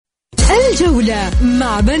الجولة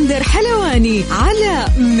مع بندر حلواني على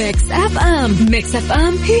ميكس اف ام. ميكس اف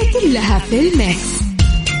ام هي كلها في الميكس.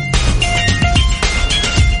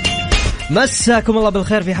 مساكم الله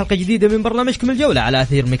بالخير في حلقة جديدة من برنامجكم الجولة على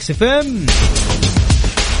أثير ميكس اف ام.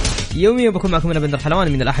 يوميا بكون معكم أنا بندر حلواني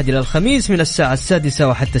من الأحد إلى الخميس من الساعة 6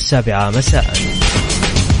 وحتى 7 مساء.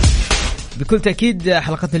 بكل تأكيد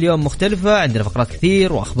حلقتنا اليوم مختلفة، عندنا فقرات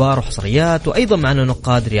كثير وأخبار وحصريات، وأيضا معنا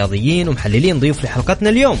نقاد رياضيين ومحللين ضيوف لحلقتنا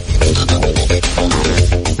اليوم.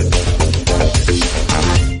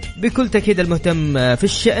 بكل تأكيد المهتم في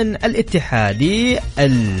الشأن الاتحادي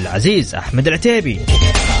العزيز أحمد العتيبي،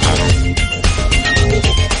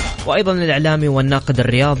 وأيضا الإعلامي والناقد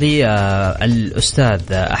الرياضي الأستاذ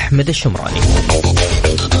أحمد الشمراني.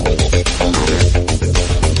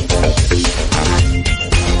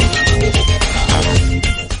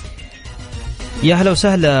 يا هلا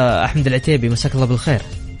وسهلا أحمد العتيبي، مساك الله بالخير.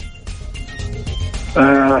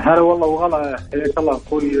 هلا والله وغلا، حياك الله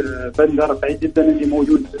أخوي بندر. سعيد جدا إني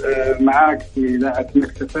موجود معاك في إذاعة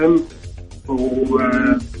ميكس اف ام،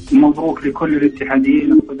 ومبروك لكل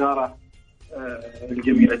الاتحاديين الصدارة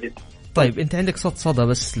الجميلة جدا. طيب أنت عندك صوت صدى،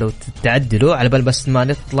 بس لو تعدلوا على بال بس ما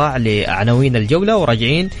نطلع لعناوين الجولة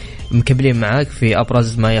وراجعين مكملين معاك في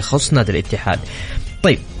أبرز ما يخص نادي الاتحاد.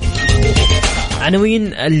 طيب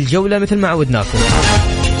عناوين الجولة مثل ما عودناكم: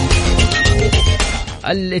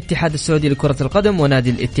 الاتحاد السعودي لكرة القدم ونادي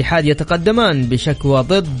الاتحاد يتقدمان بشكوى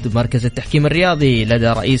ضد مركز التحكيم الرياضي لدى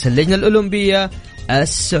رئيس اللجنة الأولمبية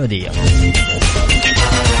السعودية.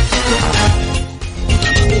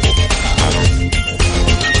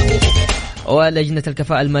 ولجنة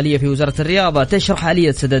الكفاءة المالية في وزارة الرياضة تشرح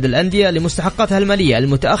آلية سداد الأندية لمستحقاتها المالية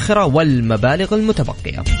المتأخرة والمبالغ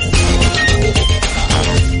المتبقية.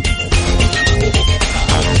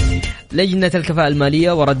 لجنة الكفاءة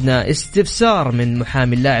المالية وردنا استفسار من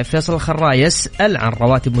محامي اللاعب فيصل الخراء يسأل عن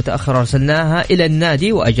رواتب متأخرة أرسلناها إلى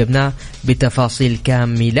النادي وأجبناه بتفاصيل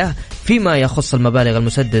كاملة فيما يخص المبالغ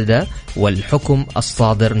المسددة والحكم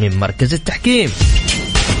الصادر من مركز التحكيم.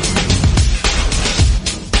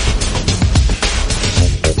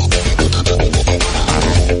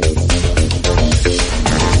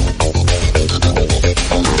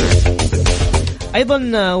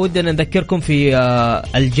 أيضا ودنا نذكركم في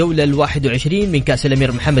الجولة 21 من كأس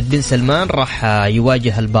الأمير محمد بن سلمان، راح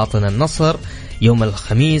يواجه الباطن النصر يوم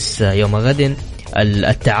الخميس يوم غد.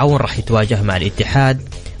 التعاون راح يتواجه مع الاتحاد،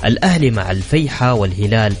 الأهلي مع الفيحة،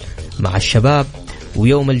 والهلال مع الشباب.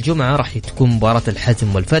 ويوم الجمعة راح تكون مباراة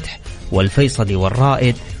الحزم والفتح والفيصلي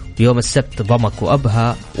والرائد، ويوم السبت ضمك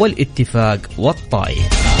وأبها والاتفاق والطائي.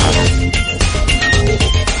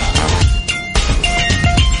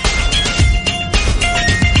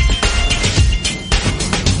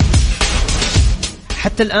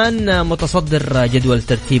 حتى الآن متصدر جدول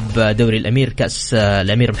ترتيب دوري الأمير كأس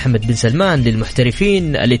الأمير محمد بن سلمان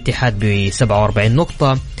للمحترفين الاتحاد ب47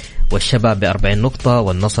 نقطة، والشباب ب40 نقطة،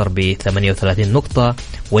 والنصر ب38 نقطة،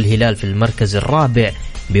 والهلال في المركز الرابع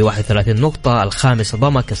ب31 نقطة، الخامس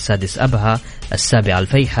ضمك، السادس أبها، السابع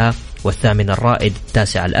الفيحة، والثامن الرائد،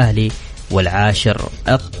 التاسع الأهلي، والعاشر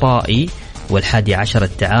الطائي، والحادي عشر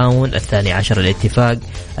التعاون، الثاني عشر الاتفاق،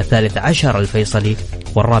 الثالث عشر الفيصلي،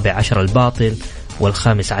 والرابع عشر الباطن،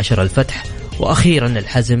 والخامس عشر الفتح، وأخيرا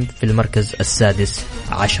الحزم في المركز السادس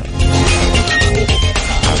عشر.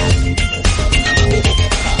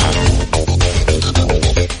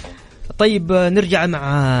 طيب نرجع مع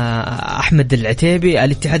أحمد العتيبي.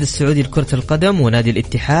 الاتحاد السعودي لكرة القدم ونادي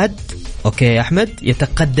الاتحاد، أوكي يا أحمد،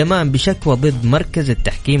 يتقدمان بشكوى ضد مركز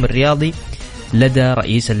التحكيم الرياضي لدى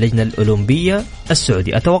رئيس اللجنة الأولمبية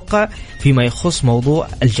السعودي. أتوقع فيما يخص موضوع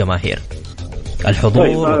الجماهير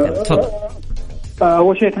الحضور. تفضل.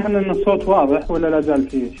 أول شيء أتمنى أن الصوت واضح ولا لا زال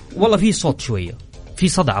فيه؟ والله فيه صوت شوية، في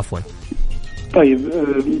صدى عفوا. طيب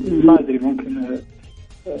ما أدري، ممكن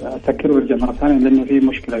أسكر وارجع مرة ثانية لأنه في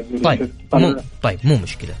مشكلة. طيب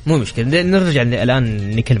مو مشكلة نرجع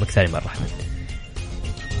الآن نكلمك ثاني مرة أحمد.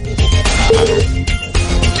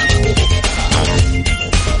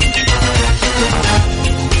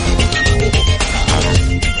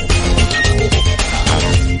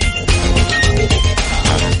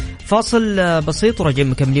 فاصل بسيط ورجع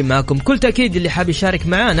مكملين معاكم. كل تأكيد اللي حاب يشارك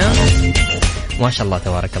معانا، ما شاء الله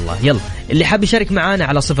تبارك الله، يلا اللي حاب يشارك معانا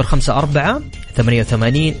على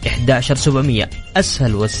 054-88-11700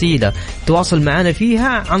 أسهل وسيلة تواصل معانا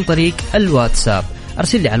فيها عن طريق الواتساب.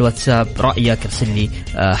 أرسل لي على الواتساب رأيك، أرسل لي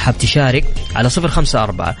حاب تشارك على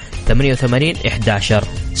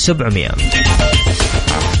 054-88-11700.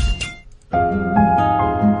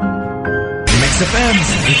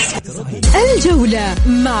 الجولة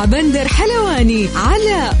مع بندر حلواني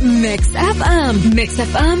على ميكس اف ام. ميكس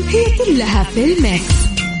اف ام هي كلها في الميكس.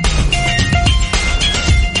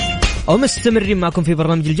 ومستمرين معكم في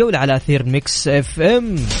برنامج الجولة على أثير ميكس اف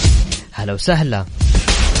ام. هلا وسهلا.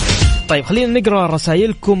 طيب خلينا نقرأ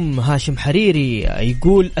رسائلكم. هاشم حريري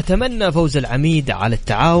يقول أتمنى فوز العميد على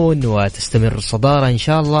التعاون وتستمر الصدارة إن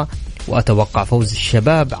شاء الله، وأتوقع فوز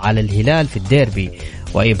الشباب على الهلال في الديربي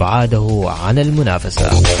وإبعاده عن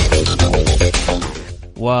المنافسة.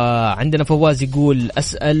 وعندنا فواز يقول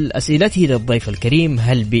أسأل أسئلتي للضيف الكريم،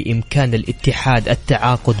 هل بإمكان الاتحاد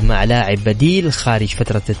التعاقد مع لاعب بديل خارج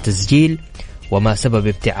فترة التسجيل؟ وما سبب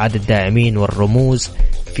ابتعاد الداعمين والرموز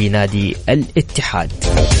في نادي الاتحاد؟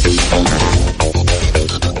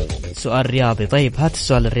 سؤال رياضي. طيب هات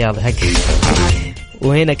السؤال الرياضي حق.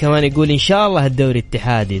 وهنا كمان يقول إن شاء الله الدوري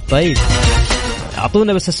الاتحادي. طيب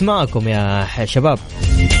أعطونا بس اسماءكم يا شباب.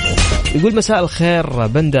 يقول مساء الخير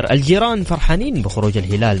بندر، الجيران فرحانين بخروج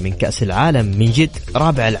الهلال من كأس العالم، من جد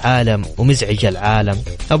رابع العالم ومزعج العالم.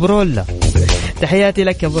 أبرولا، تحياتي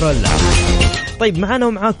لك أبرولا. طيب معنا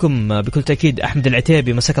ومعاكم بكل تأكيد أحمد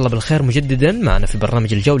العتيبي، مساك الله بالخير مجددا معنا في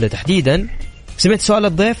برنامج الجولة تحديدا. سمعت سؤال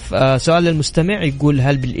الضيف، سؤال المستمع يقول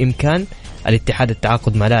هل بالإمكان الاتحاد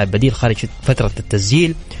التعاقد مع لاعب بديل خارج فترة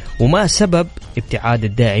التسجيل؟ وما سبب ابتعاد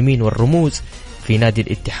الداعمين والرموز في نادي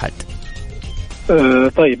الاتحاد؟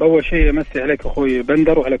 طيب أول شيء أمسي عليك أخوي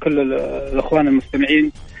بندر وعلى كل الأخوان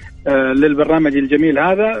المستمعين للبرنامج الجميل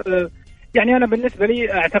هذا. يعني أنا بالنسبة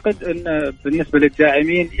لي أعتقد أن بالنسبة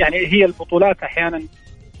للداعمين يعني هي البطولات أحيانا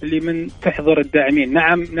اللي من تحضر الداعمين.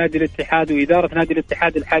 نعم نادي الاتحاد وإدارة نادي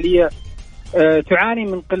الاتحاد الحالية تعاني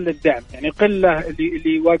من قلة دعم، يعني قلة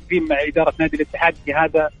اللي واقفين مع إدارة نادي الاتحاد في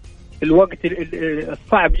هذا الوقت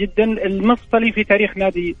الصعب جدا المفصلي في تاريخ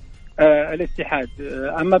نادي الاتحاد.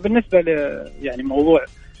 أما بالنسبة يعني موضوع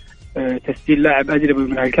تسجيل لاعب أجنبي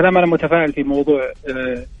من هالكلام، أنا متفائل في موضوع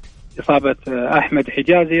إصابة أحمد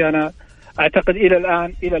حجازي. أنا أعتقد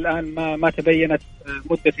إلى الآن ما تبينت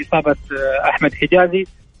مدة إصابة أحمد حجازي.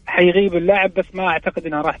 حيغيب اللاعب بس ما أعتقد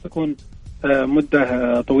أنها راح تكون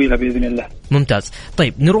مدة طويلة بإذن الله. ممتاز.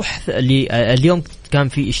 طيب نروح اليوم كان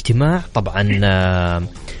في اجتماع طبعا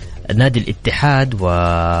نادي الاتحاد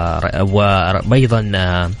وأيضا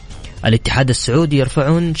الاتحاد السعودي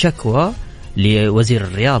يرفعون شكوى لوزير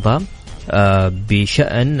الرياضة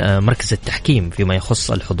بشأن مركز التحكيم فيما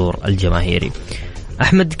يخص الحضور الجماهيري.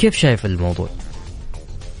 أحمد كيف شايف الموضوع؟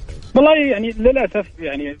 والله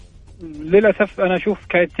يعني للأسف أنا أشوف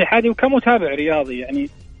كاتحادي وكمتابع رياضي يعني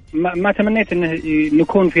ما تمنيت أن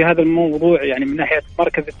نكون في هذا الموضوع، يعني من ناحية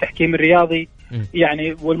مركز التحكيم الرياضي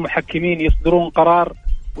يعني والمحكمين يصدرون قرار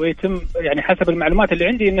ويتم يعني حسب المعلومات اللي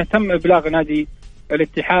عندي أنه تم إبلاغ نادي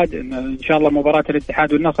الاتحاد إن شاء الله مباراة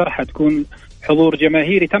الاتحاد والنصر حتكون حضور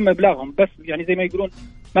جماهيري، تم إبلاغهم. بس يعني زي ما يقولون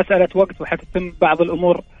مسألة وقت وحتتم بعض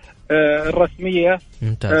الأمور الرسمية.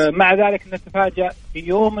 مع ذلك نتفاجأ في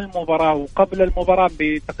يوم المباراة وقبل المباراة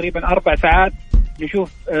بتقريبا 4 ساعات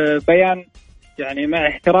نشوف بيان، يعني مع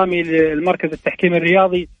احترامي للمركز التحكيم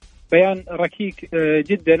الرياضي بيان ركيك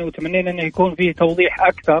جدا، وتمنينا أنه يكون فيه توضيح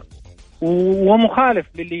أكثر ومخالف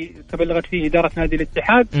للي تبلغت فيه إدارة نادي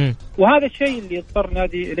الاتحاد. وهذا الشيء اللي يضطر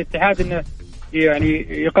نادي الاتحاد أنه يعني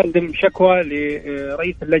يقدم شكوى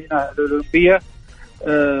لرئيس اللجنة الأولمبية.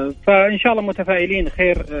 فإن شاء الله متفائلين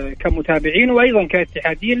خير كمتابعين وأيضا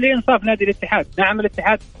كاتحاديين لإنصاف نادي الاتحاد. نعم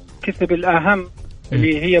الاتحاد كسب الأهم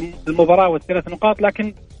اللي هي المباراة وال3 نقاط،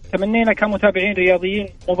 لكن تمنينا كمتابعين رياضيين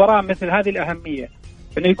مباراة مثل هذه الأهمية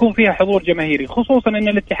أنه يكون فيها حضور جماهيري، خصوصا أن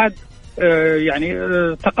الاتحاد يعني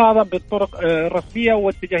تقاضى بالطرق الرسمية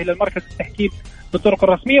واتجاه إلى المركز التحكيم بالطرق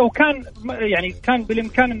الرسمية، وكان يعني كان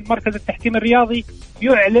بالإمكان مركز التحكيم الرياضي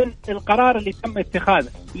يعلن القرار اللي تم اتخاذه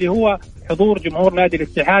اللي هو حضور جمهور نادي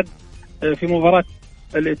الاتحاد في مباراة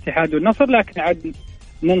الاتحاد والنصر، لكن عاد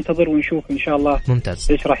ننتظر ونشوف إن شاء الله.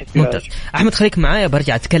 ممتاز. إيش راح يصير. ممتاز. أحمد خليك معايا،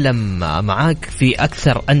 برجع أتكلم معاك في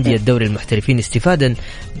أكثر أندية الدوري المحترفين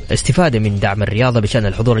استفادة من دعم الرياضة بشأن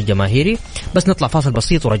الحضور الجماهيري. بس نطلع فاصل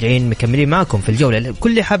بسيط وراجعين مكملين معكم في الجولة.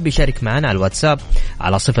 كل حاب يشارك معنا على الواتساب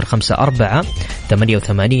على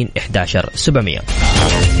 054-88-11-700.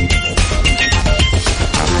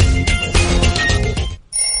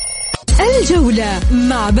 الجولة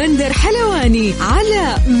مع بندر حلواني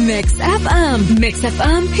على ميكس أف أم. ميكس أف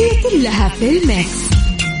أم هي كلها في الميكس.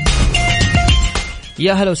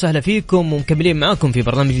 يا هلا وسهلا فيكم ومكملين معاكم في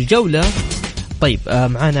برنامج الجولة. طيب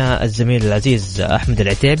معنا الزميل العزيز أحمد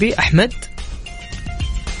العتيبي. أحمد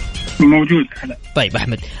موجود. هلا. طيب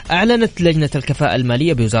أحمد، أعلنت لجنة الكفاءة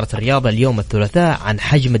المالية بوزارة الرياضة اليوم الثلاثاء عن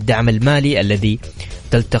حجم الدعم المالي الذي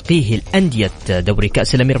تلتقيه الأندية دوري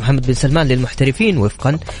كأس الأمير محمد بن سلمان للمحترفين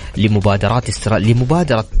وفقا لمبادرة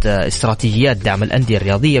استراتيجيات دعم الأندية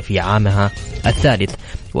الرياضية في عامها الثالث.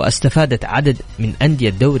 واستفادت عدد من أندية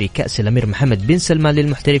دوري كأس الأمير محمد بن سلمان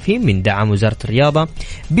للمحترفين من دعم وزارة الرياضة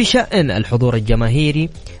بشأن الحضور الجماهيري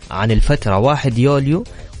عن الفترة 1 يوليو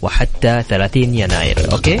وحتى 30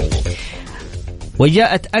 يناير. أوكي.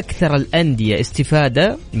 وجاءت أكثر الأندية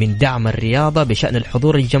استفادة من دعم الرياضة بشأن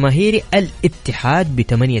الحضور الجماهيري الاتحاد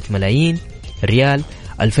ب8 ملايين ريال،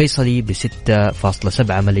 الفيصلي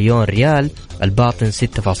ب6.7 مليون ريال، الباطن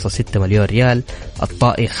 6.6 مليون ريال،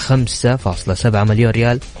 الطائخ 5.7 مليون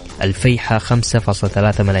ريال، الفيحة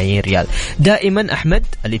 5.3 ملايين ريال. دائما أحمد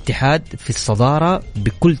الاتحاد في الصدارة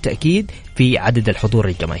بكل تأكيد في عدد الحضور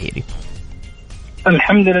الجماهيري.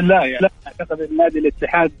 الحمد لله. يعني أعتقد النادي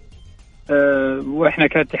الاتحاد وإحنا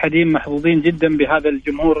كاتحادين محظوظين جدا بهذا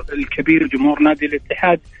الجمهور الكبير، جمهور نادي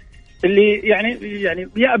الاتحاد اللي يعني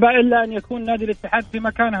يأبى إلا أن يكون نادي الاتحاد في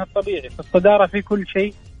مكانه الطبيعي في الصدارة في كل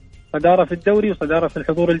شيء، صدارة في الدوري وصدارة في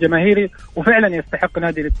الحضور الجماهيري، وفعلا يستحق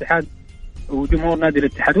نادي الاتحاد وجمهور نادي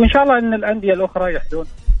الاتحاد، وإن شاء الله أن الأندية الأخرى يحذون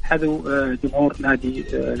حذو جمهور نادي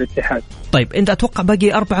الاتحاد. طيب أنت أتوقع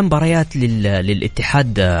باقي 4 مباريات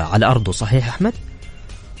للاتحاد على أرضه، صحيح أحمد؟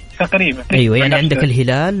 تقريبا. أيوة، يعني عندك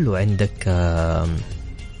الهلال وعندك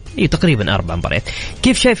تقريبا 4 مباريات.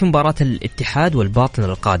 كيف شايف مباراة الاتحاد والباطن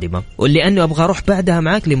القادمة؟ ولأنه أبغى أروح بعدها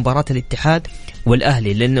معك لمباراة الاتحاد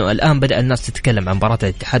والأهلي، لأنه الآن بدأ الناس تتكلم عن مباراة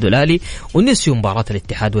الاتحاد والأهلي ونسيوا مباراة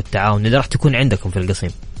الاتحاد والتعاون اللي راح تكون عندكم في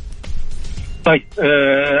القصيم. طيب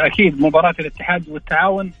أكيد مباراة الاتحاد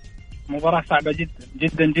والتعاون مباراة صعبة جدا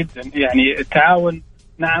جدا جدا. يعني التعاون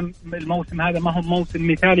نعم الموسم هذا ما هو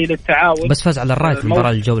موسم مثالي للتعاون، بس فاز على الراية في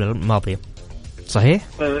مباراة الجولة الماضية، صحيح؟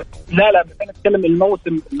 لا بس أنا أتكلم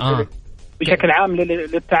الموسم بشكل عام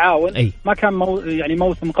للتعاون. ما كان يعني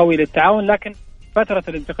موسم قوي للتعاون، لكن فترة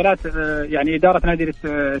الانتقالات يعني إدارة نادي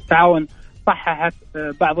التعاون صححت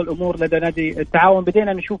بعض الأمور لدى نادي التعاون.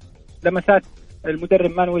 بدينا نشوف لمسات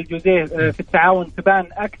المدرب مانويل جوزيه في التعاون تبان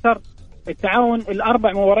أكثر. التعاون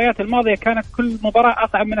ال4 مباريات الماضية كانت كل مباراة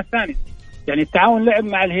أصعب من الثانية. يعني التعاون لعب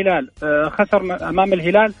مع الهلال، خسر أمام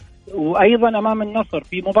الهلال وأيضا أمام النصر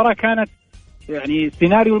في مباراة كانت يعني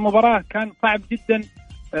سيناريو المباراة كان صعب جدا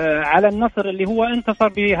على النصر اللي هو انتصر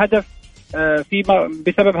بهدف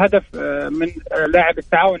بسبب هدف من لاعب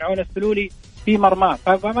التعاون عون السلولي في مرماه.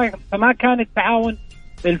 فما كان التعاون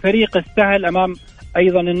الفريق السهل أمام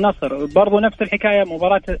أيضا النصر. برضو نفس الحكاية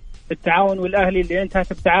مباراة التعاون والأهلي اللي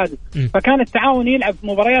انتهت بتعادل. فكان التعاون يلعب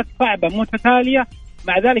مباريات صعبة متتالية،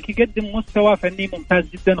 مع ذلك يقدم مستوى فني ممتاز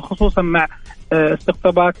جدا خصوصا مع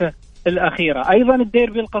استقطاباته الأخيرة. أيضا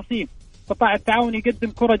الديربي القصيم قطاع التعاون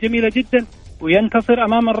يقدم كرة جميلة جدا وينتصر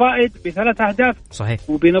أمام الرائد ب3 أهداف صحيح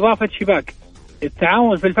وبنظافة شباك.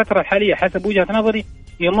 التعاون في الفترة الحالية حسب وجهة نظري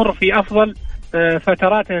يمر في أفضل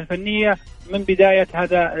فتراته الفنية من بداية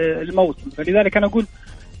هذا الموسم. فلذلك أنا أقول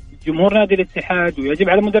جمهور نادي الاتحاد ويجب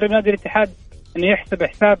على مدرب نادي الاتحاد أن يحسب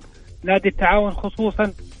حساب نادي التعاون،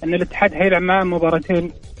 خصوصا أن الاتحاد هيلعب معه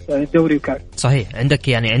مباراتين دوري وكاس. صحيح.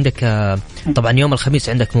 عندك طبعا يوم الخميس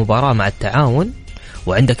عندك مباراة مع التعاون،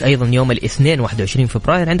 وعندك أيضا يوم الاثنين 21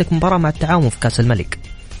 فبراير عندك مباراة مع التعاون في كأس الملك.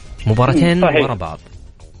 مباراتين ورا بعض.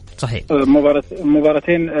 صحيح.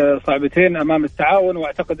 مباراتين صعبتين أمام التعاون،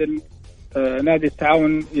 وأعتقد أن نادي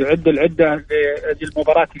التعاون يعد العدة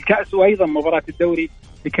لمباراة الكأس وأيضا مباراة الدوري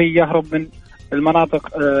لكي يهرب من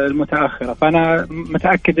المناطق المتأخرة. فأنا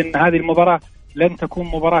متأكد أن هذه المباراة لن تكون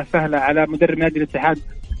مباراة سهلة على مدرب نادي الاتحاد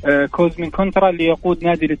كوزمين كونترا اللي يقود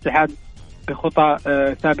نادي الاتحاد بخطى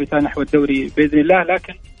ثابتة نحو الدوري بإذن الله.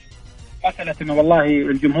 لكن مسألة أنه والله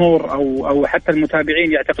الجمهور أو حتى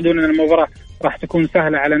المتابعين يعتقدون أن المباراة راح تكون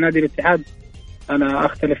سهلة على نادي الاتحاد، أنا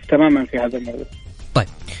أختلف تماما في هذا الموضوع. طيب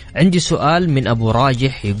عندي سؤال من أبو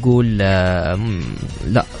راجح يقول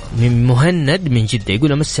لا من مهند من جدة،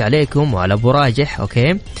 يقول أمسي عليكم وعلى أبو راجح.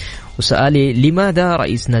 أوكي. وسؤالي لماذا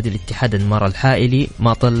رئيس نادي الاتحاد أنمار الحائلي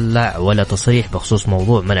ما طلع ولا تصريح بخصوص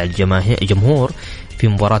موضوع منع الجمهور في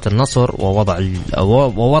مباراة النصر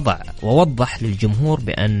ووضح للجمهور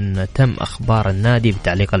بأن تم أخبار النادي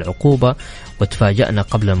بتعليق العقوبة وتفاجأنا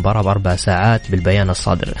قبل المباراة ب4 ساعات بالبيان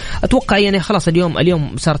الصادر. أتوقع يعني خلاص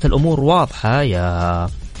اليوم صارت الأمور واضحة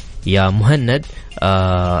يا مهند.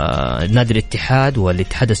 نادي الاتحاد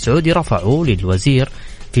والاتحاد السعودي رفعوا للوزير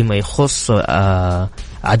فيما يخص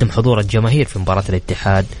عدم حضور الجماهير في مباراة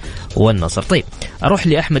الاتحاد والنصر. طيب أروح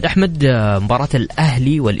لأحمد. مباراة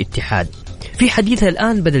الأهلي والاتحاد، في حديث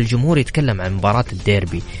الآن بدأ الجمهور يتكلم عن مباراة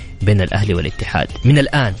الديربي بين الأهلي والاتحاد من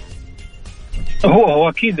الآن. هو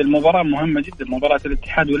أكيد المباراة مهمة جدا. مباراة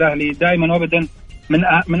الاتحاد والأهلي دائما وابدا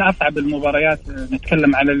من أصعب المباريات.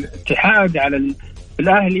 نتكلم على الاتحاد على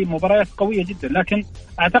الأهلي مباريات قوية جدا، لكن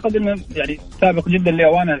أعتقد أنه يعني سابق جدا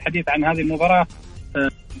لأوانه الحديث عن هذه المباراة.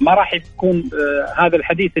 ما راح يكون هذا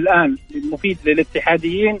الحديث الآن مفيد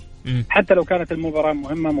للاتحاديين، حتى لو كانت المباراة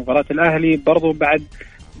مهمة. مباراة الأهلي برضو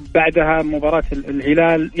بعدها مباراة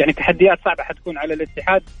الهلال، يعني تحديات صعبة حتكون على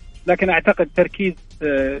الاتحاد، لكن أعتقد تركيز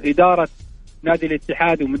إدارة نادي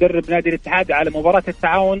الاتحاد ومدرب نادي الاتحاد على مباراة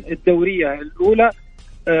التعاون الدورية الأولى.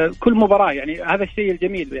 كل مباراة يعني هذا الشيء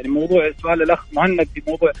الجميل. يعني موضوع سؤال الأخ مهند في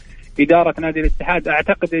موضوع إدارة نادي الاتحاد،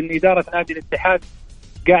 أعتقد أن إدارة نادي الاتحاد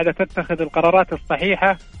قاعدة تتخذ القرارات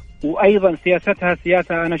الصحيحة، وأيضا سياستها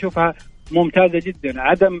سياسة أنا أشوفها ممتازة جدا.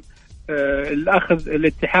 عدم الأخذ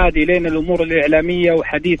الاتحادي لين الأمور الإعلامية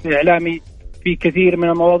وحديث إعلامي في كثير من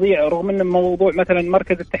المواضيع، رغم أن موضوع مثلا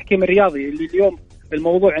مركز التحكيم الرياضي اللي اليوم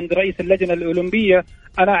الموضوع عند رئيس اللجنة الأولمبية،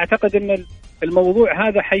 أنا أعتقد أن الموضوع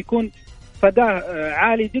هذا حيكون فداه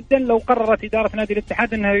عالي جدا لو قررت إدارة نادي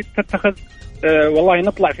الاتحاد أنها تتخذ والله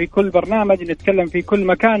نطلع في كل برنامج، نتكلم في كل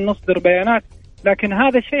مكان، نصدر بيانات، لكن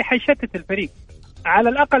هذا الشيء حيشتت الفريق. على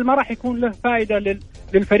الأقل ما راح يكون له فائدة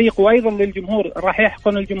للفريق وأيضا للجمهور، راح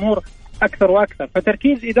يحقن الجمهور أكثر وأكثر.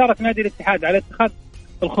 فتركيز إدارة نادي الاتحاد على اتخاذ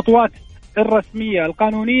الخطوات الرسمية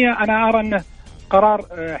القانونية أنا أرى أنه قرار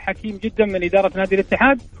حكيم جدا من إدارة نادي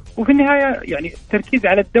الاتحاد، وفي النهاية يعني تركيز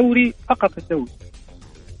على الدوري فقط، الدوري.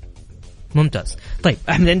 ممتاز. طيب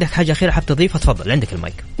أحمد، عندك حاجة أخيرة حاب تضيفها؟ تفضل، عندك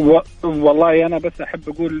المايك. والله أنا بس أحب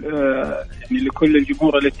أقول يعني لكل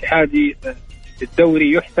الجمهور الاتحادي،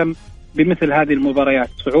 الدوري يحتم بمثل هذه المباريات.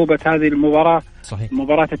 صعوبة هذه المباراة صحيح.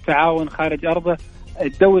 مباراة التعاون خارج أرضه،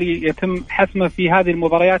 الدوري يتم حسمه في هذه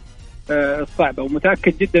المباريات الصعبة،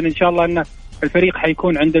 ومتأكد جدا إن شاء الله أن الفريق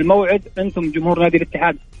حيكون عند الموعد. أنتم جمهور نادي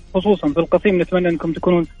الاتحاد خصوصا في القصيم نتمنى أنكم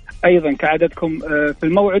تكونون أيضا كعادتكم في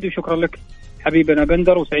الموعد. وشكرا لك حبيبنا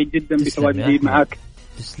بندر، وسعيد جدا بتواجدي معك.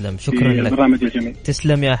 تسلم، شكرا لك. البرنامج الجميل.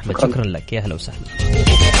 تسلم يا أحمد، شكرا لك، يا هلا وسهلا.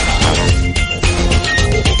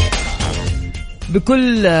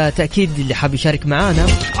 بكل تأكيد اللي حاب يشارك معنا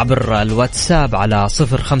عبر الواتساب على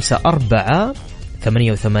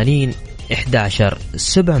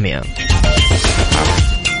 054-88-11700.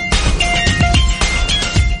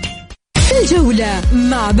 الجولة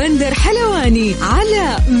مع بندر حلواني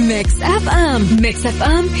على ميكس أف أم. ميكس أف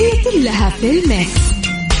أم هي كلها في الميكس.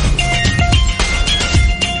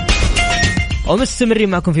 ومستمرين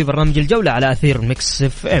معكم في برنامج الجولة على أثير ميكس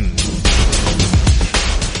أف أم.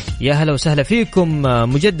 يا هلا وسهلا فيكم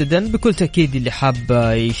مجددا. بكل تأكيد اللي حاب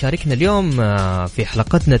يشاركنا اليوم في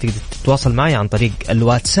حلقتنا تقدر تتواصل معي عن طريق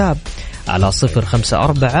الواتساب على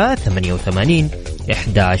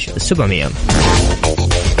 054-88-11700.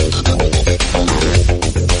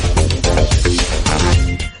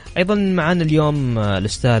 أيضا معنا اليوم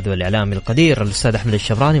الأستاذ والإعلامي القدير الأستاذ أحمد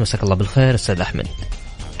الشبراني. مساك الله بالخير أستاذ أحمد.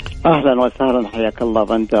 أهلا وسهلا، حياك الله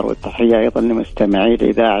بندر، والتحية أيضا لمستمعي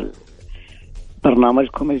الإذاعة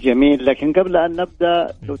برنامجكم الجميل. لكن قبل أن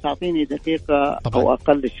نبدأ لو تعطيني دقيقة طبعا. أو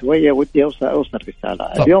أقل شوية ودي أوصل رسالة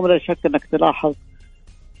طبعا. اليوم لا شك أنك تلاحظ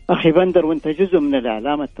أخي بندر وأنت جزء من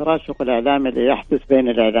الإعلام التراشق الإعلامي اللي يحدث بين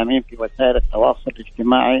الإعلاميين في وسائل التواصل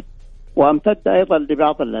الاجتماعي، وأمتد أيضا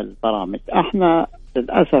لبعض البرامج. احنا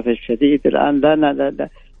للأسف الشديد الآن لنا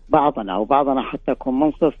بعضنا حتى يكون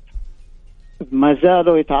منصف ما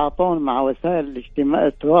زالوا يتعاطون مع وسائل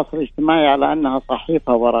التواصل الاجتماعي على أنها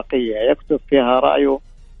صحيفة ورقية يكتب فيها رأيه،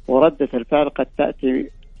 وردة الفعل قد تأتي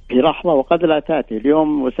في لحظة وقد لا تأتي.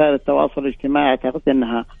 اليوم وسائل التواصل الاجتماعي أعتقد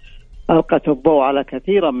أنها ألقت الضوء على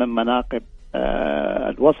كثيرا من مناقب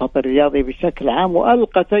الوسط الرياضي بشكل عام،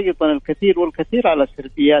 وألقت أيضا الكثير على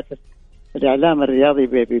سلبيات الإعلام الرياضي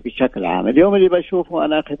بشكل عام. اليوم اللي بشوفه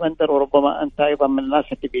أنا أخي بندر، وربما أنت أيضا من الناس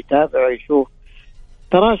اللي بيتابع ويشوف،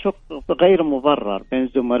 تراشق غير مبرر بين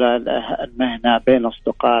زملاء المهنة، بين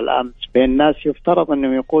أصدقاء الأمس، بين ناس يفترض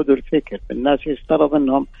أنهم يقودوا الفكر، بين ناس يفترض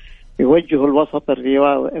أنهم يوجهوا الوسط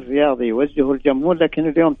الرياضي، يوجهوا الجمهور. لكن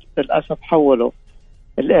اليوم للأسف حولوا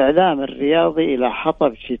الإعلام الرياضي إلى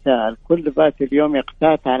حطب شتاء. الكل بات اليوم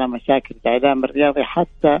يقتات على مشاكل الإعلام الرياضي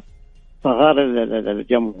حتى صغار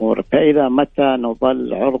الجمهور. فإذا متى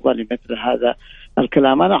نظل عرضة لمثل هذا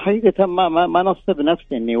الكلام؟ أنا حقيقة ما نصب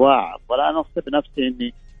نفسي إني واعظ، ولا نصب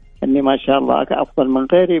نفسي إني ما شاء الله أفضل من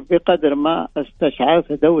غيري، بقدر ما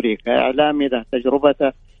استشعرت دوري كإعلامي له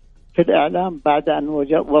تجربته في الإعلام بعد أن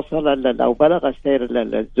وصل أو بلغ سير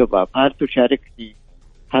الزباب. هل تشاركني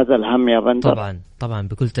هذا الهم يا بندر؟ طبعا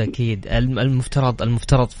بكل تأكيد.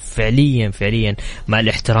 المفترض فعليا مع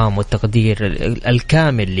الاحترام والتقدير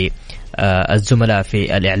الكامل للزملاء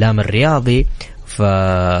في الإعلام الرياضي،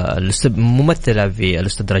 فممثلة في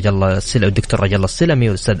الأستاذ الدكتور رجل الله السلمي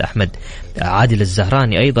والأستاذ أحمد عادل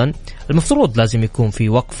الزهراني أيضا، المفترض لازم يكون في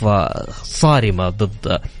وقفة صارمة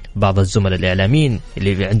ضد بعض الزملاء الإعلاميين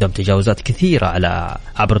اللي عندهم تجاوزات كثيرة على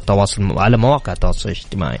عبر التواصل على مواقع التواصل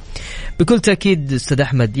الاجتماعي. بكل تأكيد أستاذ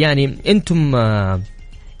أحمد، يعني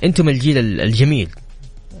أنتم الجيل الجميل،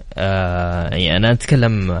 يعني أنا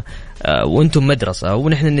أتكلم وأنتم مدرسة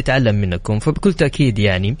ونحن نتعلم منكم، فبكل تأكيد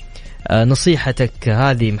يعني نصيحتك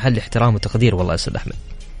هذه محل احترام وتقدير والله يا أستاذ أحمد.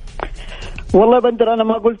 والله بندر أنا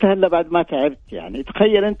ما قلتها إلا بعد ما تعبت. يعني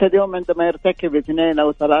تخيل أنت اليوم عندما يرتكب 2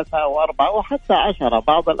 أو 3 أو 4 وحتى 10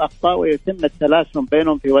 بعض الأخطاء ويتم التلاسن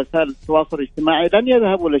بينهم في وسائل التواصل الاجتماعي، لن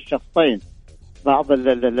يذهبوا للشخصين بعض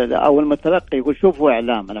أو المتلقي يقول شوفوا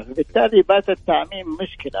إعلامنا، فبالتالي بات التعميم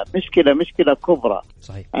مشكلة كبرى.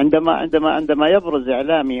 صحيح. عندما يبرز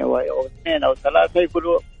إعلامي أو 2 أو 3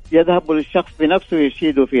 يقولوا يذهبوا للشخص بنفسه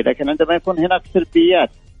يشيدوا فيه، لكن عندما يكون هناك سلبيات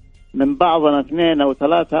من بعضنا 2 أو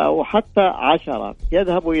 3 أو حتى 10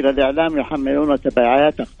 يذهبوا إلى الإعلام يحملون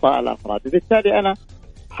تبعات أخطاء الأفراد. بالتالي أنا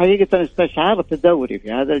حقيقة استشعرت دوري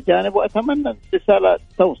في هذا الجانب، وأتمنى الرسالة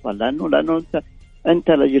توصل، لأنه أنت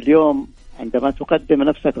اليوم عندما تقدم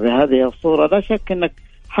نفسك بهذه الصورة لا شك أنك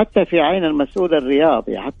حتى في عين المسؤول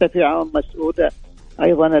الرياضي، حتى في عين المسؤول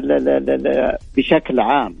أيضا بشكل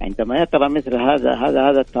عام، عندما يقرأ مثل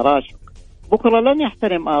هذا التراشق بكرة لن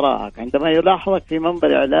يحترم آراءك. عندما يلاحظك في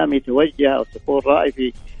منبر إعلامي توجه أو تقول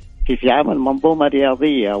رأي في عمل منظومة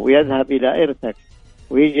رياضية ويذهب إلى إرثك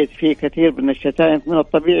ويجد فيه كثير من الشتائم، من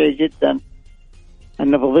الطبيعي جدا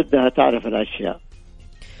أن بضدها تعرف الأشياء.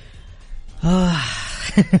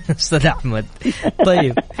 أستاذ أحمد،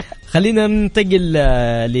 طيب خلينا ننتقل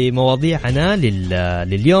لمواضيعنا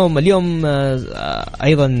لليوم. اليوم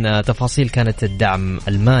أيضا تفاصيل كانت الدعم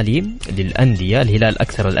المالي للأندية. الهلال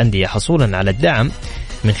أكثر الأندية حصولا على الدعم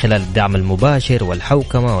من خلال الدعم المباشر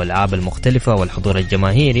والحوكمة والألعاب المختلفة والحضور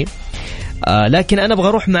الجماهيري، لكن أنا أبغى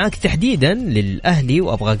أروح معك تحديدا للأهلي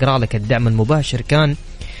وأبغى أقرأ لك الدعم المباشر كان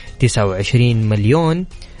 29 مليون،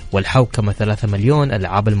 والحوكمة 3 مليون،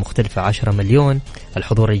 الألعاب المختلفة 10 مليون،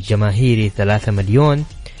 الحضور الجماهيري 3 مليون،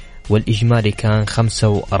 والإجمالي كان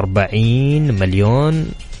 45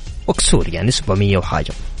 مليون وكسور، يعني 700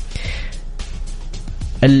 وحاجة.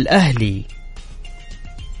 الأهلي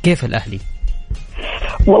كيف الأهلي؟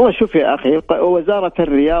 والله شوف يا أخي، وزارة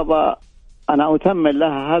الرياضة أنا أتمنى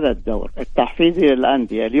لها هذا الدور التحفيزي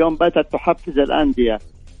للأندية. اليوم بدأت تحفز الأندية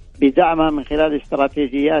بدعمها من خلال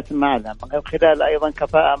استراتيجيات معلم، من خلال أيضا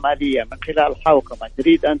كفاءة مالية، من خلال حوكمة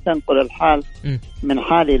تريد أن تنقل الحال من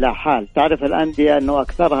حال إلى حال. تعرف الأندية أنه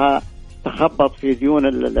أكثرها تخبط في ديون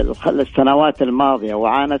السنوات الماضية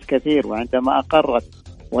وعانت كثير، وعندما أقرت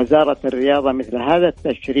وزارة الرياضة مثل هذا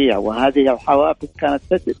التشريع وهذه الحوافز كانت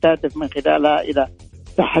تهدف من خلالها إلى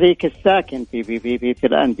تحريك الساكن في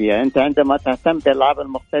الأندية. أنت عندما تهتم بالألعاب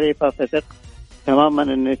المختلفة فتق تماما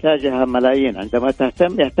أن نتاجها ملايين، عندما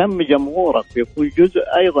يهتم جمهورك بيكون جزء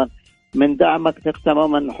أيضا من دعمك،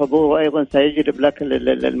 تماما حضوره أيضا سيجلب لك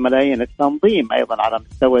الملايين. التنظيم أيضا على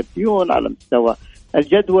مستوى الديون، على مستوى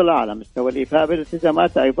الجدولة، على مستوى الإيفاء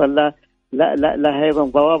بالالتزامات، أيضا لا أيضا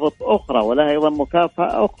ضوابط أخرى ولا أيضا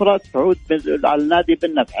مكافأة أخرى تعود على النادي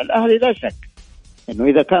بالنفع. الأهلي لا شك إنه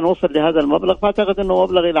إذا كان وصل لهذا المبلغ فأعتقد إنه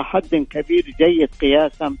مبلغ إلى حد كبير جيد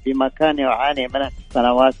قياسا بما كان يعاني منه في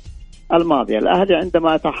السنوات الماضية. الأهلي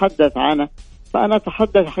عندما أتحدث عنه فأنا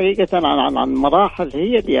أتحدث حقيقة عن مراحل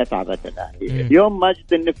هي اللي يتعبد الأهلي. اليوم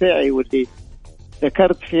ماجد النفيعي واللي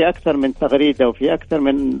ذكرت في أكثر من تغريدة وفي أكثر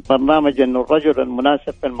من برنامج أنه الرجل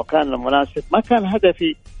المناسب في المكان المناسب، ما كان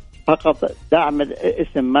هدفي فقط دعم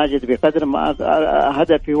اسم ماجد بقدر ما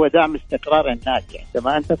هدفي هو دعم استقرار النادي.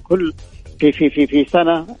 عندما أنت كل في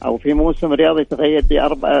سنة أو في موسم رياضي تغير لي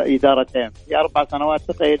 4 إدارتين، في 4 سنوات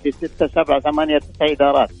تغير لي 6 7 8 9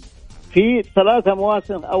 إدارات، في 3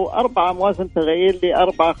 مواسم أو 4 مواسم تغير لي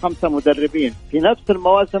 4 5 مدربين، في نفس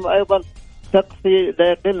المواسم أيضا تقصي لا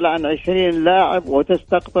يقل عن 20 لاعب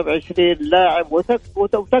وتستقطب 20 لاعب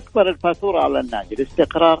وتكبر الفاتورة على النادي.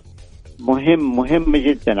 الاستقرار مهم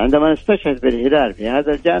جدا. عندما نستشهد بالهلال في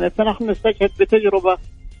هذا الجانب فنحن نستشهد بتجربة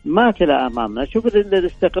ماثلة أمامنا. شوف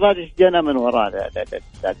الاستقرار ايش جانا من وراء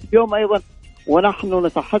اليوم أيضا، ونحن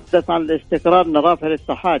نتحدث عن الاستقرار نراه في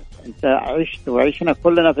الاتحاد. أنت عشت وعشنا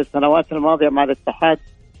كلنا في السنوات الماضية مع الاتحاد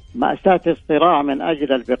مأساة الصراع من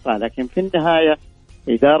أجل البقاء، لكن في النهاية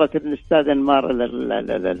إدارة الأستاذ انمار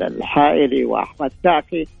الحائلي وأحمد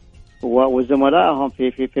كعكي وزملائهم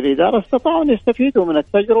في الإدارة استطاعوا أن يستفيدوا من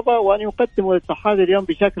التجربة وأن يقدموا الاتحاد اليوم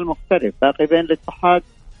بشكل مختلف. باقي بين الاتحاد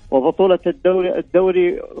وبطولة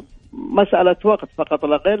الدوري مسألة وقت فقط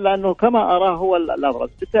لا غير، لأنه كما أراه هو الأبرز.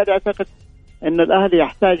 بالتالي أعتقد أن الأهلي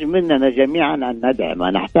يحتاج مننا جميعا أن ندعم،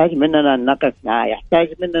 نحتاج مننا أن نقف معه، يحتاج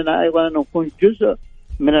مننا أيضا أن نكون جزء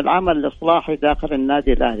من العمل الإصلاحي داخل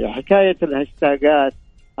النادي الأهلي. حكاية الهاشتاجات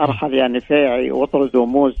أرحل يعني فيعي واطردوا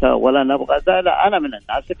موسى ولا نبغى ذا. لا، أنا من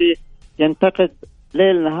الناس اللي ينتقد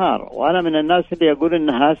ليل نهار، وأنا من الناس اللي يقول إن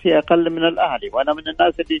هاسي أقل من الأهلي، وأنا من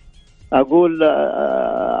الناس اللي أقول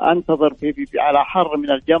أنتظر على حر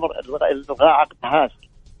من الجمر إلغاء عقد هاسي.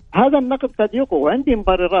 هذا النقد قد يقوى وعندي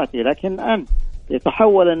مبرراتي، لكن أن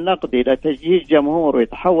يتحول النقد إلى تجهيز جمهور،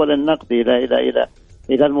 ويتحول النقد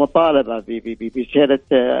إلى المطالبة بشيلة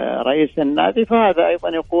رئيس النادي، فهذا أيضا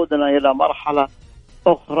يقودنا إلى مرحلة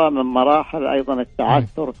أخرى من مراحل أيضا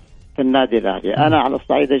التعثر في النادي الأهلي. أنا على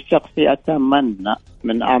الصعيد الشخصي أتمنى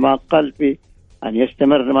من أعماق قلبي أن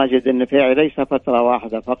يستمر ماجد النفيعي ليس فترة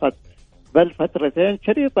واحدة فقط بل فترتين،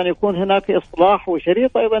 شريط أن يكون هناك إصلاح،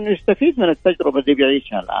 وشريط أيضا يستفيد من التجربة اللي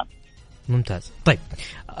بيعيشها الآن. ممتاز. طيب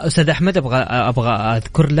أستاذ أحمد، أبغى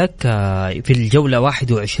أذكر لك في الجولة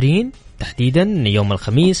 21 تحديدا يوم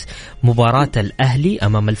الخميس مباراة الأهلي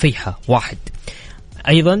أمام الفيحة 1.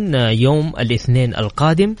 أيضا يوم الاثنين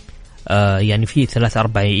القادم يعني في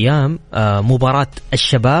 3-4 أيام مباراة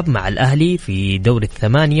الشباب مع الأهلي في دور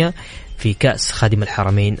 8 في كأس خادم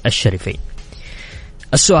الحرمين الشريفين.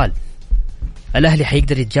 السؤال: الأهلي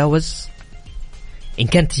حيقدر يتجاوز؟ إن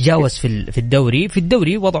كان تجاوز في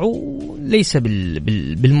الدوري وضعه ليس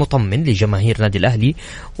بالمطمن لجماهير نادي الأهلي،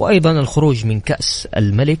 وأيضا الخروج من كأس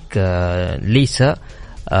الملك ليس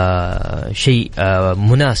شيء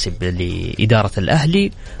مناسب لإدارة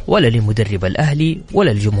الأهلي ولا لمدرب الأهلي ولا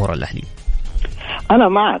لجمهور الأهلي. أنا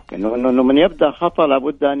معك إنه من يبدأ خطأ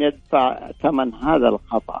لابد أن يدفع ثمن هذا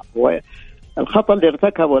الخطأ. والخطأ اللي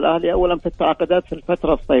ارتكبه الأهلي أولا في التعاقدات في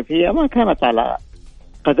الفترة الصيفية ما كانت على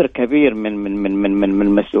قدر كبير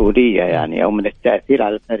من مسؤولية يعني أو من التأثير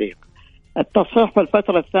على الفريق. التصحيح في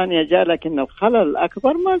الفترة الثانية جاء، لكن الخلل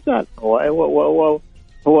الأكبر ما زال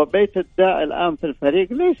هو بيت الداء الآن في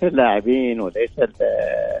الفريق، ليس اللاعبين وليس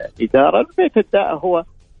الإدارة. بيت الداء هو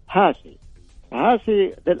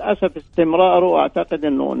هاسي للأسف استمراره أعتقد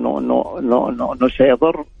إنه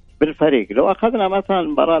سيضر بالفريق. لو أخذنا مثلا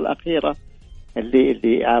المباراة الأخيرة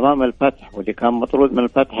اللي أمام الفتح واللي كان مطرود من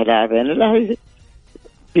الفتح لاعبين، الأهلي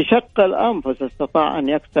بشق الأنفس استطاع أن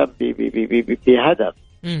يكسب بهدف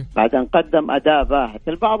بعد أن قدم أداء باهت.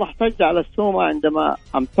 البعض احتج على السومة عندما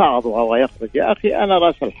امتعض وهو يخرج. يا أخي أنا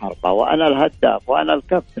رأس الحربة وأنا الهداف وأنا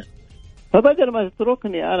الكابتن، فبدل ما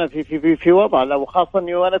تتركني أنا في وضع، لو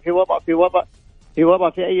خاصني وأنا في وضع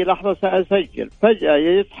في أي لحظة سأسجل، فجأة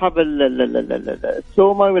يسحب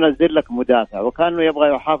السومة وينزل لك مدافع، وكانه يبغى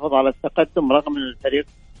يحافظ على التقدم رغم أن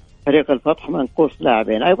فريق الفتح منقوص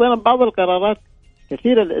لاعبين. أيضا بعض القرارات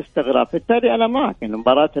كثير الاستغراب. بالتالي أنا معك إن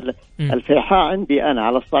مباراة الفيحاء عندي أنا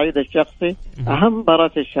على الصعيد الشخصي أهم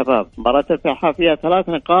مباراة الشباب. مباراة الفيحاء فيها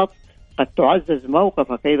 3 نقاط قد تعزز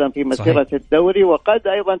موقفك أيضا في مسيرة الدوري، وقد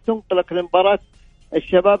أيضا تنقلك لمباراة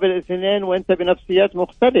الشباب الاثنين وأنت بنفسيات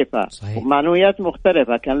مختلفة ومعنويات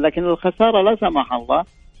مختلفة لكن الخسارة لا سمح الله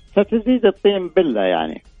ستزيد الطين بلة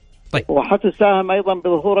يعني. طيب. وحتساهم أيضا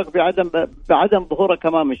بظهورك بعدم ظهورك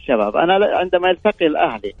أمام الشباب. أنا عندما يلتقي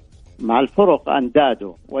الأهلي مع الفرق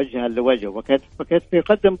أنداده وجها لوجه وكيف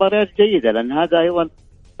يقدم مباريات جيدة، لأن هذا أيضا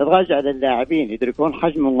راجع للاعبين يدركون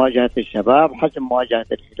حجم مواجهة الشباب، حجم مواجهة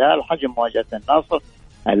الهلال، حجم مواجهة النصر،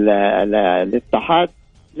 الاتحاد.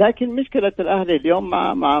 لكن مشكلة الأهلي اليوم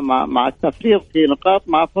مع التفريط في نقاط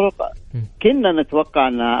مع فرق كنا نتوقع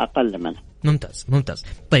أنها أقل منها. ممتاز.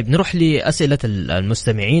 طيب نروح لأسئلة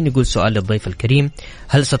المستمعين. يقول سؤال للضيف الكريم: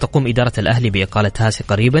 هل ستقوم إدارة الأهلي بإقالة هاسي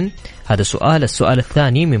قريبا؟ هذا سؤال. السؤال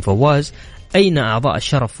الثاني من فواز: أين أعضاء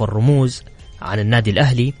الشرف والرموز عن النادي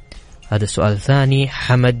الأهلي؟ هذا السؤال الثاني.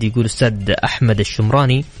 حمد يقول: أستاذ أحمد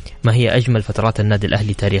الشمراني، ما هي أجمل فترات النادي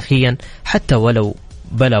الأهلي تاريخيا حتى ولو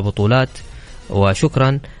بلا بطولات؟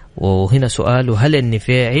 وشكرا. وهنا سؤال: هل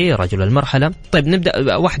النفيعي رجل المرحلة؟ طيب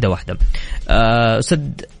نبدأ واحدة. أستاذ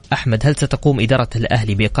أحمد، هل ستقوم إدارة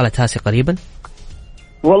الأهلي بإقالة هاسي قريبا؟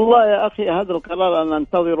 والله يا أخي هذا القرار أنا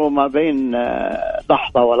أنتظره ما بين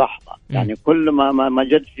لحظة ولحظة. يعني كل ما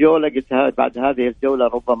جد جولة قلت بعد هذه الجولة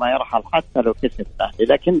ربما يرحل حتى لو كسب الأهلي،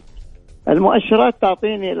 لكن المؤشرات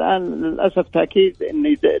تعطيني الآن للأسف تأكيد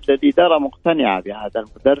أن الإدارة مقتنعة بهذا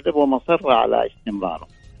المدرب ومصرة على استمراره،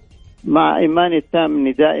 مع إيماني التام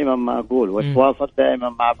أني دائما ما أقول وتواصل دائما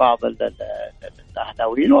مع بعض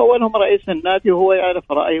الأهلاويين، وأولهم رئيس النادي، وهو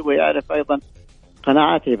يعرف رأيي ويعرف أيضا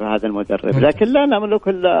قناعاتي بهذا المدرب. لكن لا نملك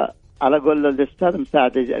إلا على قول الأستاذ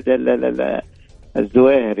مساعد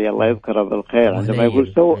الزويهري الله يذكره بالخير عندما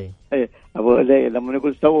يقول أبو ليل لما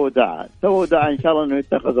يقول سووا دعا إن شاء الله أنه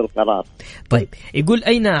يتخذ القرار. طيب يقول: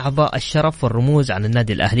 أين أعضاء الشرف والرموز عن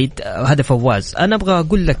النادي الأهلي؟ هذا فواز. أنا أبغى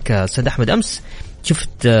أقول لك أستاذ أحمد، أمس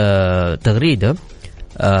شفت تغريدة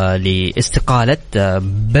لاستقالة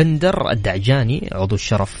بندر الدعجاني عضو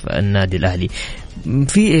الشرف النادي الأهلي.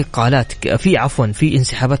 في إقالات في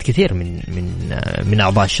انسحابات كثير من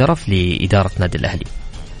أعضاء الشرف لإدارة نادي الأهلي.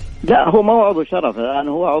 لا هو ما هو عضو شرف الآن،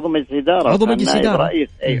 هو عضو مجلس إدارة، عضو مجلس إدارة رئيس.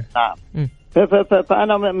 نعم.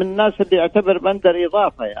 فأنا من الناس اللي يعتبر بندر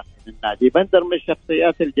إضافة يا أخي للنادي. بندر من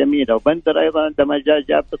الشخصيات الجميلة، وبندر أيضا عندما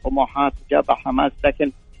جاب طموحات وجاب حماس،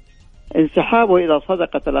 لكن انسحابه إذا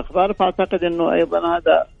صدقت الأخبار فأعتقد أنه أيضا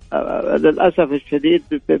هذا للأسف الشديد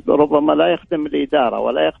ربما لا يخدم الإدارة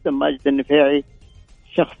ولا يخدم ماجد النفيعي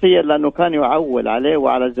شخصيا، لأنه كان يعول عليه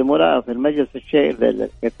وعلى زملائه في المجلس الشيء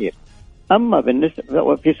الكثير. أما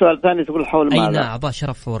بالنسبة في سؤال ثاني تقول حول ماذا؟ أين أعضاء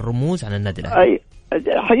شرف والرموز عن النادي الأهلي؟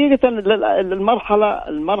 حقيقة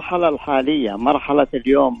المرحلة الحالية، مرحلة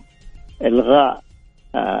اليوم إلغاء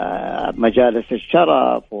مجالس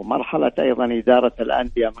الشرف، ومرحلة أيضا إدارة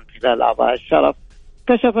الأندية من خلال أعضاء الشرف،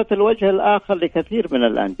 كشفت الوجه الآخر لكثير من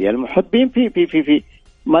الأندية. المحبين في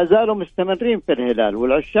ما زالوا مستمرين في الهلال،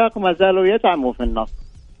 والعشاق ما زالوا يدعموا في النصر.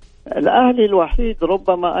 الأهلي الوحيد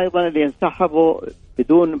ربما أيضا اللي ينسحبوا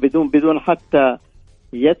بدون حتى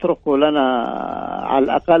يتركوا لنا على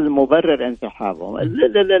الأقل مبرر انسحابهم.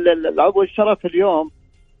 العضو الشرف اليوم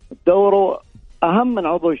دوره أهم من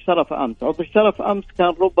عضو الشرف أمس. عضو الشرف أمس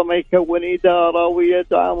كان ربما يكون إدارة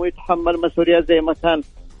ويدعم ويتحمل مسؤوليات زي ما كان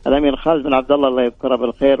الأمير خالد بن عبد الله يذكره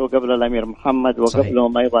بالخير، وقبل الأمير محمد،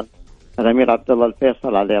 وقبلهم أيضا الأمير عبد الله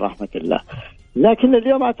الفيصل عليه رحمة الله. لكن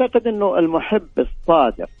اليوم أعتقد أنه المحب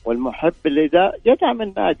الصادق والمحب اللي يدعم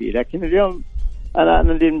النادي. لكن اليوم أنا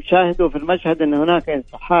اللي مشاهده في المشهد أن هناك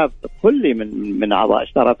انسحاب كلي من أعضاء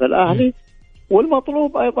شرف الأهلي.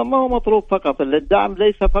 والمطلوب أيضا ما هو مطلوب فقط الدعم،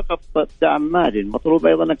 ليس فقط دعم مالي، المطلوب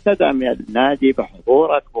أيضا أنك تدعم النادي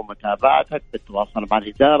بحضورك ومتابعتك، بالتواصل مع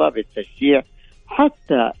الإدارة، بالتشجيع،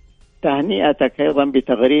 حتى تهنئتك أيضا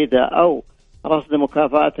بتغريدة أو رصد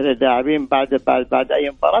مكافآت للاعبين بعد أي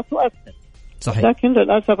مباراة تؤثر. صحيح. لكن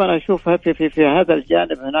للأسف أنا أشوفها في هذا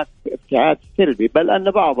الجانب هناك ابتعاد سلبي، بل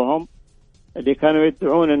أن بعضهم اللي كانوا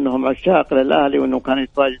يدعون أنهم عشاق للأهلي وأنهم كانوا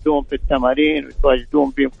يتواجدون في التمارين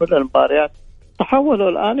ويتواجدون في كل المباريات، تحولوا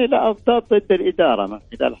الآن إلى أضداد ضد الإدارة من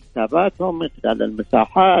خلال حساباتهم، من خلال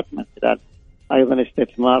المساحات، من خلال أيضا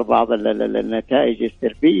استثمار بعض النتائج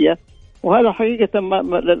السلبية. وهذا حقيقة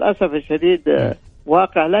للأسف الشديد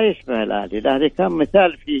واقع لا يشبه الأهلي. الأهلي كان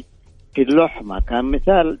مثال في اللحمة، كان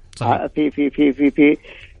مثال في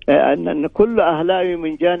أن كل أهلاوي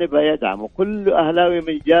من جانبه يدعم وكل أهلاوي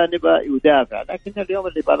من جانبه يدافع. لكن اليوم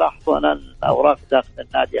اللي بلاحظه أنا الأوراق داخل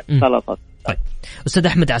النادي اختلطت. طيب أستاذ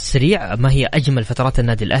أحمد على السريع، ما هي أجمل فترات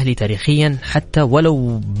النادي الأهلي تاريخيا حتى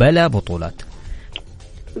ولو بلا بطولات؟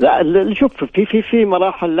 لا شوف في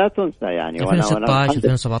مراحل لا تنسى يعني. 2016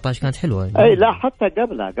 2017 كانت حلوة. أي لا حتى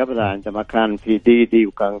قبلها عندما كان في ديدي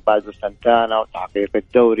وكان بعده سنتانا، وتحقيق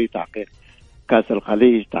الدوري، تحقيق كأس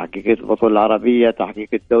الخليج، تحقيق البطولة العربية، تحقيق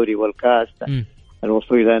الدوري والكأس،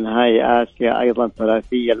 الوصول إلى نهائي آسيا، أيضا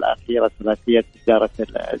ثلاثية الأخيرة، ثلاثية إدارة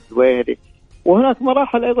الزويري. وهناك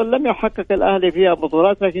مراحل أيضا لم يحقق الأهلي فيها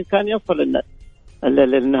بطولات، لكن كان يصل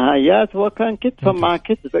للنهائيات وكان كتفا مع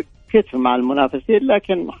كتف مع المنافسين،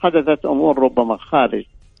 لكن حدثت أمور ربما خارج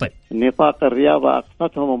نطاق الرياضة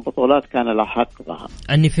أقصتهم من بطولات كان الأحق بها.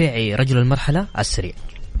 النفيعي رجل المرحلة على السريع.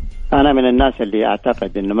 أنا من الناس اللي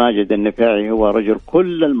أعتقد أن ماجد النفيعي هو رجل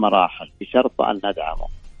كل المراحل، بشرط أن ندعمه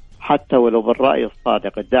حتى ولو بالرأي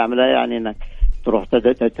الصادق. الدعم لا يعني أنك تروح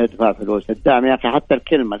تدفع فلوس. الدعم يا أخي حتى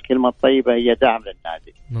الكلمة الطيبة هي دعم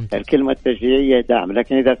للنادي. الكلمة التشجيعية دعم.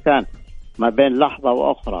 لكن إذا كان ما بين لحظة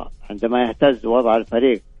وأخرى عندما يهتز وضع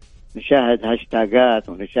الفريق نشاهد هاشتاجات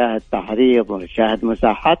ونشاهد تحريض ونشاهد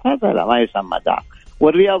مساحات، هذا لا ما يسمى دعم.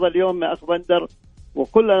 والرياضة اليوم يا أخ بندر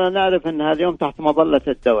وكلنا نعرف أنها اليوم تحت مظلة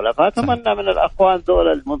الدولة، فأتمنى من الأخوان ذول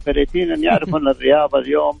المنفلتين أن يعرفوا أن الرياضة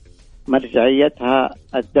اليوم مرجعيتها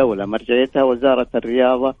الدولة، مرجعيتها وزارة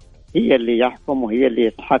الرياضة، هي اللي يحكم وهي اللي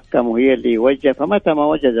يتحكم وهي اللي يوجه. فمتى ما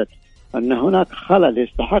وجدت أن هناك خلل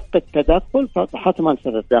يستحق التدخل فحتما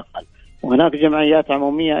ستتدخل. وهناك جمعيات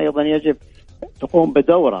عمومية أيضا يجب تقوم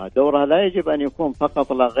بدورها لا يجب أن يكون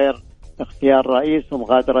فقط لا غير اختيار رئيس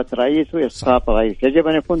ومغادرة رئيس وإسقاط رئيس، يجب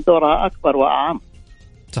أن يكون دورها أكبر وأعم.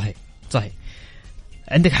 صحيح.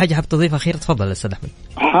 عندك حاجة حاب تضيفها أخيرا؟ تفضل أستاذ أحمد.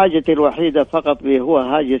 حاجتي الوحيدة فقط هو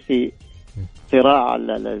هاجسي صراع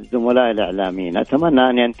الزملاء الإعلاميين، أتمنى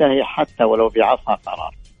أن ينتهي حتى ولو بعصا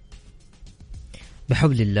قرار.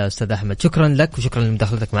 بحول الله أستاذ أحمد، شكرا لك وشكرا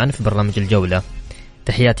لمداخلتك معنا في برنامج الجولة.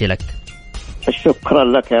 تحياتي لك. شكرا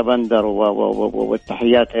لك يا بندر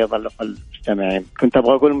والتحيات أيضا للمستمعين. كنت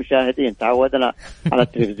أبغى أقول مشاهدين، تعودنا على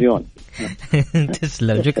التلفزيون.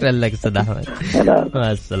 تسلم، شكرا لك أستاذ أحمد.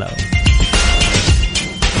 مع السلامة.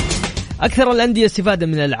 أكثر الأندية استفادة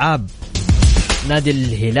من الألعاب: نادي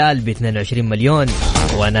الهلال ب 22 مليون،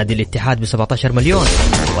 ونادي الاتحاد ب 17 مليون،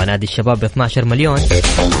 ونادي الشباب ب 12 مليون،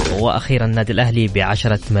 وأخيرا نادي الأهلي ب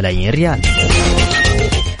 10 ملايين ريال.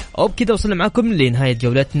 وبكذا وصلنا معكم لنهاية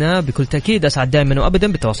جولتنا. بكل تأكيد أسعد دائما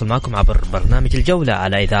وأبدا بالتواصل معكم عبر برنامج الجولة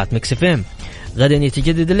على إذاعة ميكس اف ام. غدا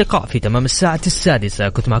يتجدد اللقاء في تمام الساعة 6.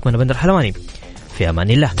 كنت معكم أنا بندر حلواني، في أمان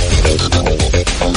الله.